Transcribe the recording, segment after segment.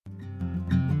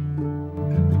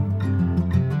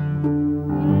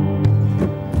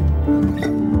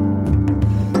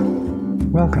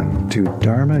Welcome to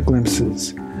Dharma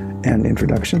Glimpses, an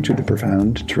introduction to the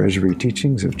profound treasury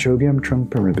teachings of Chogyam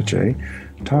Trungpa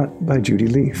Rinpoche, taught by Judy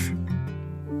Leaf.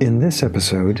 In this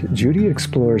episode, Judy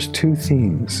explores two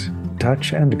themes,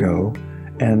 touch and go,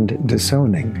 and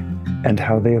disowning, and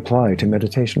how they apply to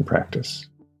meditation practice.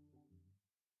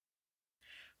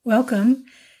 Welcome.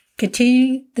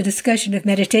 Continuing the discussion of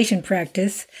meditation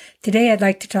practice, today I'd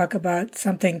like to talk about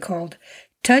something called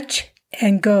touch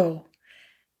and go.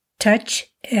 Touch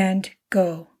and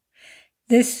go.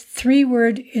 This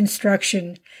three-word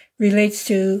instruction relates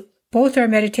to both our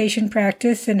meditation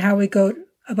practice and how we go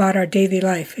about our daily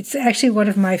life. It's actually one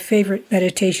of my favorite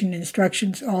meditation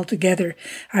instructions altogether.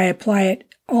 I apply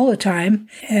it all the time,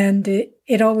 and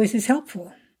it always is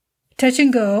helpful. Touch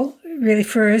and go really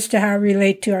refers to how we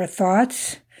relate to our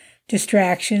thoughts,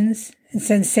 distractions, and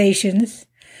sensations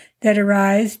that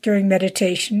arise during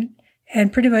meditation,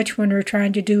 and pretty much when we're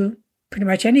trying to do pretty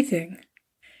much anything.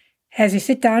 As you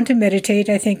sit down to meditate,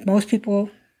 I think most people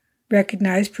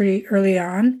recognize pretty early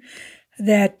on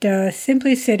that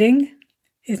simply sitting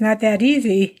is not that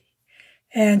easy,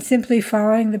 and simply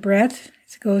following the breath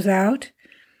as it goes out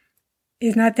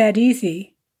is not that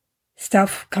easy.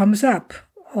 Stuff comes up,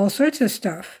 all sorts of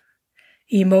stuff,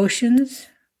 emotions,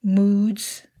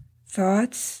 moods,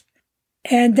 thoughts,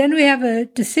 and then we have a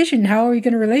decision. How are we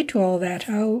going to relate to all that?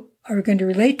 How are we going to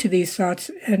relate to these thoughts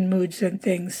and moods and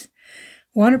things?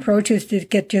 One approach is to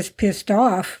get just pissed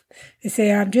off and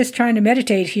say, I'm just trying to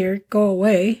meditate here, go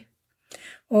away.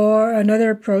 Or another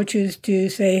approach is to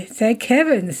say, thank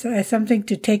heavens, I have something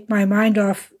to take my mind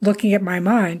off looking at my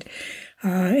mind,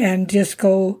 and just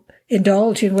go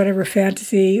indulge in whatever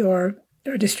fantasy or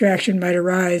distraction might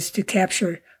arise to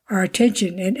capture our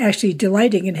attention, and actually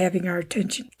delighting in having our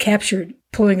attention captured,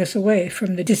 pulling us away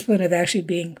from the discipline of actually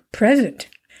being present.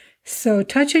 So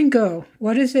touch and go,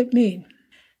 what does it mean?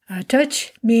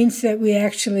 Touch means that we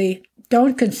actually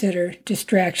don't consider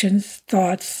distractions,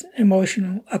 thoughts,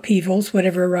 emotional upheavals,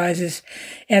 whatever arises,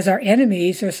 as our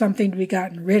enemies or something to be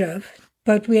gotten rid of,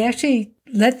 but we actually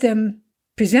let them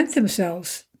present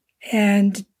themselves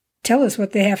and tell us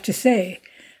what they have to say.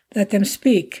 Let them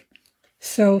speak.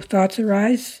 So thoughts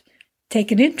arise,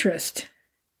 take an interest,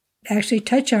 actually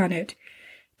touch on it.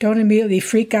 Don't immediately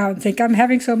freak out and think, I'm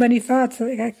having so many thoughts,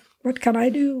 what can I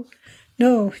do?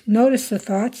 No, notice the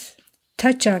thoughts,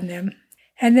 touch on them,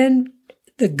 and then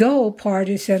the go part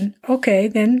is then, okay,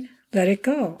 then let it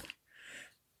go.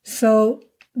 So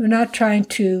we're not trying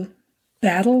to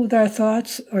battle with our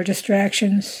thoughts or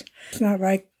distractions. It's not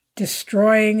like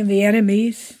destroying the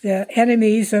enemies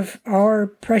of our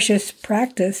precious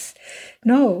practice.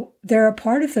 No, they're a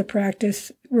part of the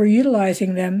practice. We're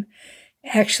utilizing them,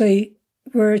 actually,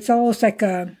 where it's almost like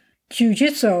a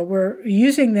jiu-jitsu. We're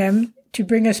using them to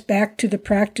bring us back to the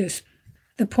practice.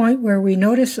 The point where we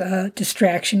notice a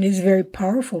distraction is a very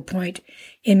powerful point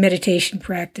in meditation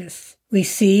practice. We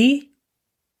see,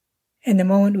 and the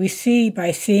moment we see,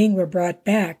 by seeing, we're brought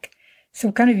back.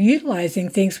 So kind of utilizing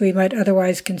things we might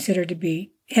otherwise consider to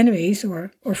be enemies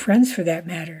or friends for that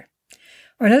matter.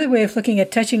 Or another way of looking at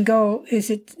touch and go is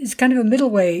it's kind of a middle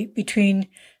way between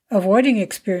avoiding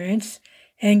experience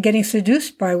and getting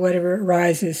seduced by whatever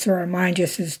arises. So our mind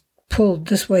just is pulled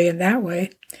this way and that way,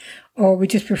 or we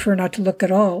just prefer not to look at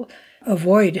all,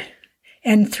 avoid.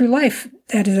 And through life,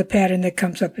 that is a pattern that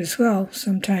comes up as well.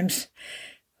 Sometimes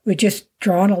we're just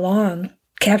drawn along,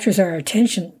 captures our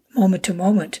attention moment to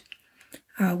moment,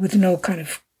 with no kind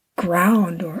of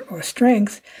ground or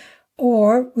strength,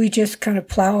 or we just kind of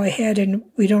plow ahead and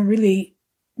we don't really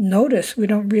notice, we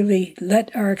don't really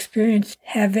let our experience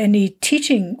have any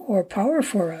teaching or power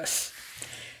for us.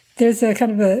 There's a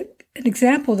kind of an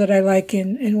example that I like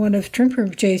in one of Trungpa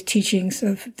Rinpoche's teachings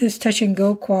of this touch and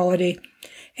go quality.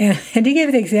 And he gave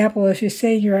an example of, you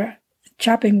say you're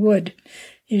chopping wood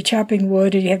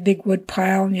and you have a big wood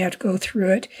pile and you have to go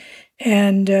through it.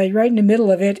 And you're right in the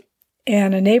middle of it,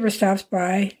 and a neighbor stops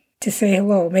by to say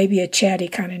hello, maybe a chatty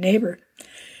kind of neighbor.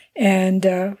 And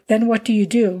then what do?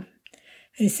 Do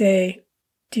you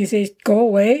say, go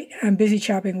away, I'm busy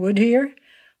chopping wood here?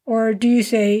 Or do you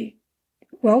say,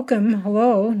 welcome,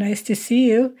 hello, nice to see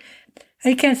you.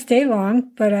 I can't stay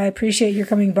long, but I appreciate your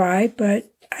coming by,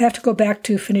 but I have to go back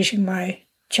to finishing my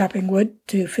chopping wood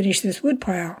to finish this wood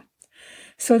pile.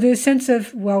 So there's a sense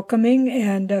of welcoming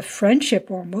and a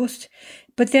friendship almost.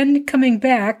 But then coming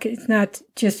back, it's not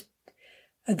just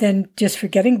then just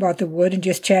forgetting about the wood and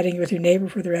just chatting with your neighbor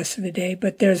for the rest of the day,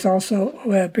 but there's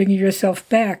also bringing yourself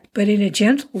back, but in a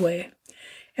gentle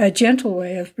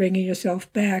way of bringing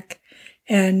yourself back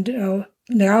and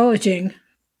acknowledging,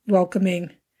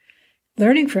 welcoming,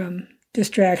 learning from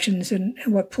distractions and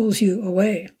what pulls you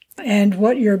away. and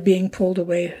what you're being pulled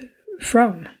away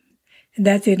from. And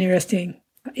that's an interesting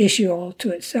issue all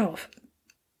to itself.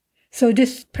 So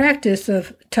this practice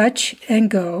of touch and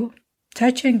go,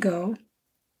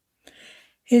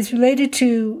 is related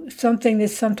to something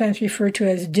that's sometimes referred to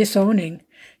as disowning,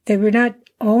 that we're not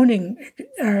owning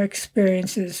our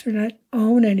experiences, we're not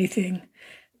own anything,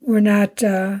 we're not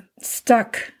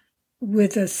stuck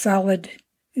with a solid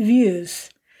views.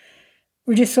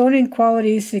 We're disowning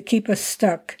qualities that keep us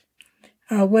stuck,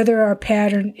 whether our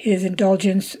pattern is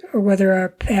indulgence or whether our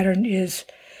pattern is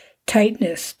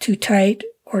tightness, too tight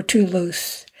or too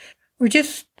loose. We're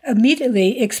just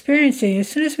immediately experiencing, as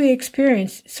soon as we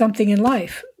experience something in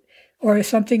life or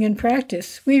something in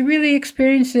practice, we really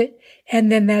experience it,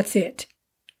 and then that's it.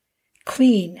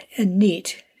 Clean and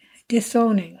neat,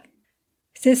 disowning.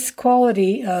 This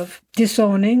quality of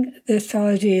disowning, this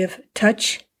quality of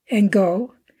touch and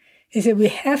go, is that we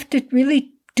have to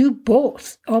really do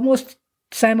both, almost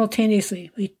simultaneously.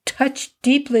 We touch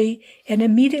deeply and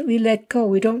immediately let go.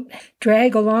 We don't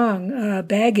drag along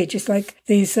baggage. It's like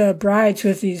these brides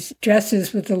with these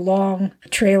dresses with the long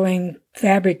trailing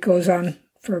fabric goes on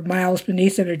for miles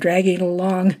beneath them. They're dragging it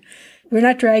along. We're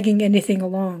not dragging anything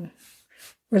along.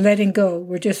 We're letting go.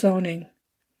 We're disowning.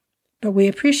 But we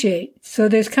appreciate. So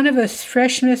there's kind of a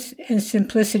freshness and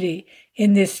simplicity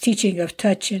in this teaching of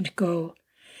touch and go.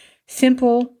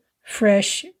 Simple,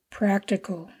 fresh,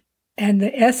 practical. And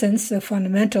the essence, the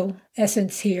fundamental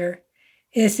essence here,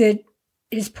 is that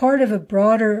it's part of a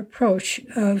broader approach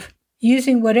of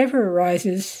using whatever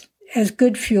arises as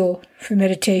good fuel for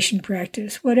meditation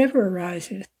practice, whatever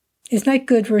arises. It's not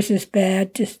good versus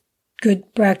bad, just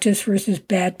good practice versus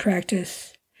bad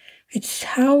practice. It's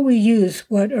how we use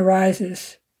what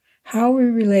arises, how we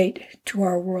relate to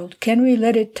our world. Can we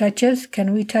let it touch us?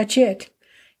 Can we touch it?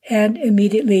 And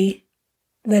immediately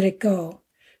let it go.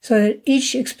 So that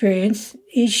each experience,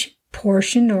 each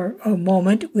portion or a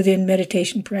moment within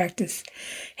meditation practice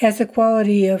has a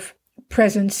quality of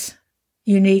presence,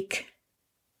 unique,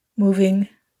 moving,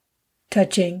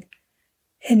 touching,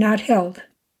 and not held,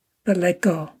 but let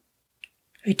go.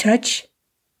 We touch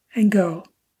and go.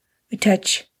 We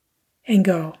touch and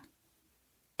go.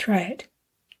 Try it.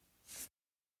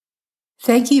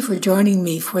 Thank you for joining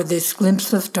me for this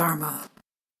glimpse of Dharma.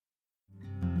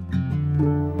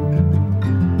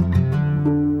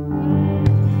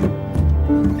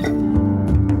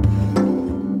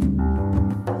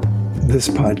 This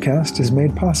podcast is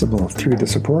made possible through the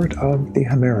support of the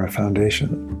Hemera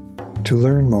Foundation. To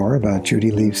learn more about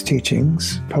Judy Leaf's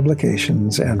teachings,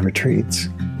 publications, and retreats,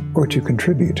 or to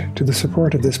contribute to the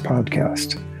support of this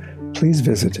podcast, please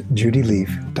visit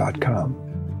judyleaf.com.